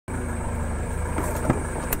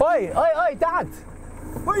Oi, oi, oi, Dad!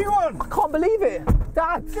 What are you on? I can't believe it!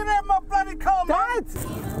 Dad! Get out of my bloody car, man! Dad!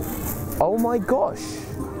 Oh my gosh!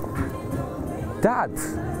 Dad!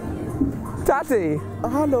 Daddy!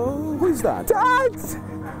 Hello, who is that? Dad!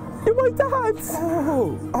 You're my dad!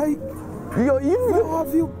 Oh, Where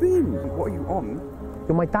have you been? What are you on?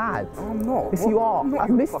 You're my dad. I'm not. Yes, you are. I've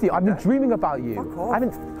missed you. I've been dreaming about you. I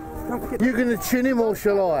haven't. You gonna chin him or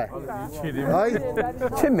shall I? Chin him.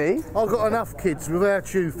 Hey? Chin me? I've got enough kids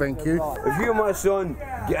without you, thank you. If you're my son,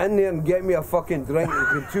 get in there and get me a fucking drink.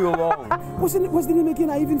 It's been too long. What's the name again?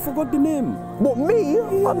 I even forgot the name. What, me?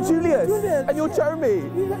 Yeah, I'm Julius. Julius. And you're Jeremy.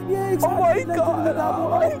 Yeah, exactly. Oh my God.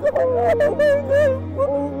 Oh my God.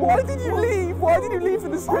 Why did you leave? Why did you leave for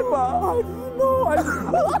the stripper? I don't know.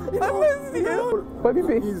 I miss you. Where have you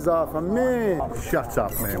been? He's off of me. Shut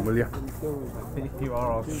up, man, will you? You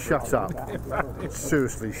are off. Shut up.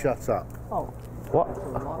 Seriously, shut up. What?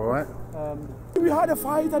 All right? We had a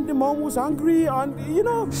fight and the mom was angry and, you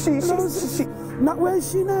know. She. Not where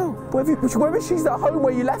is she now? Where is she? She's at home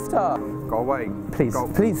where you left her. Go away. Please, Go.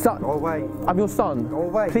 please, son. Go away. I'm your son. Go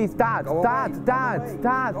away. Please, Dad. Go away.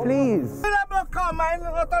 Dad, please. Get out of my car, man!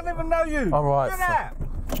 I don't even know you! All right. Get out!